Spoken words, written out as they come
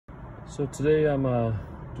So today I'm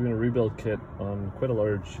doing a rebuild kit on quite a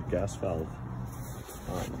large gas valve.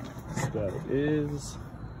 This guy is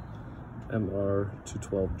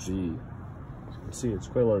MR212G. You can see it's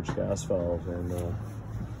quite a large gas valve and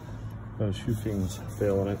got a few things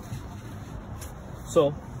failing it.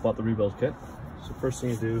 So bought the rebuild kit. So first thing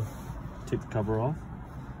you do, take the cover off.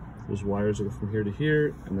 There's wires that go from here to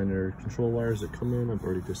here, and then there are control wires that come in. I've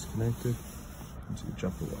already disconnected. You see the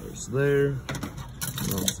jumper wires there.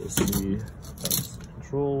 You also see that's the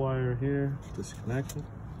control wire here, disconnected.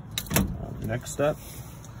 Next step,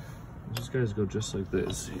 these guys go just like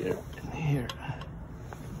this, here and here.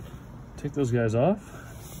 Take those guys off.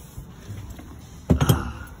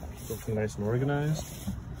 Keep them nice and organized.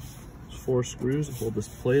 There's 4 screws that hold this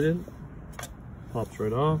plate in. Pops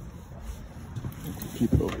right off.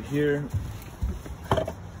 Keep it over here.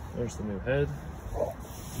 There's the new head.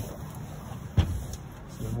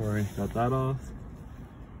 So don't worry, got that off.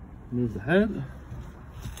 Move the head.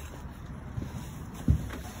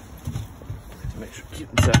 Make sure to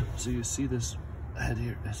keep them set. So you see this head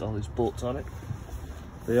here has all these bolts on it.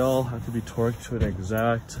 They all have to be torqued to an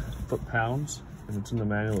exact foot-pounds, and it's in the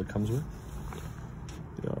manual it comes with.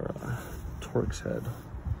 They are Torx head,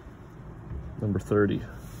 number 30. Here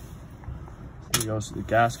you go, so the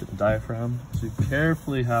gasket, the diaphragm. So you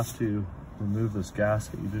carefully have to remove this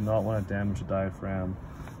gasket. You do not want to damage the diaphragm,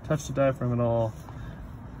 touch the diaphragm at all.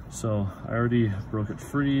 So I already broke it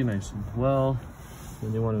free, nice and well.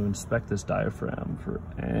 Then you want to inspect this diaphragm for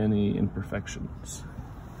any imperfections.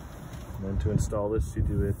 And then to install this, you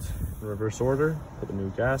do it in reverse order. Put a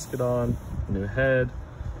new gasket on, a new head.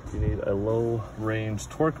 You need a low range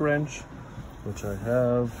torque wrench, which I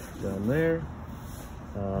have down there.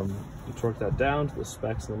 You torque that down to the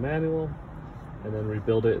specs in the manual, and then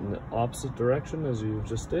rebuild it in the opposite direction as you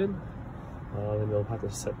just did. Then you'll have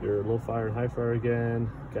to set your low fire and high fire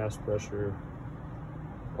again, gas pressure,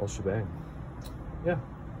 all shebang. Yeah,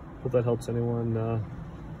 hope that helps anyone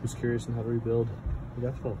who's curious on how to rebuild a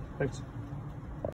gas valve. Thanks.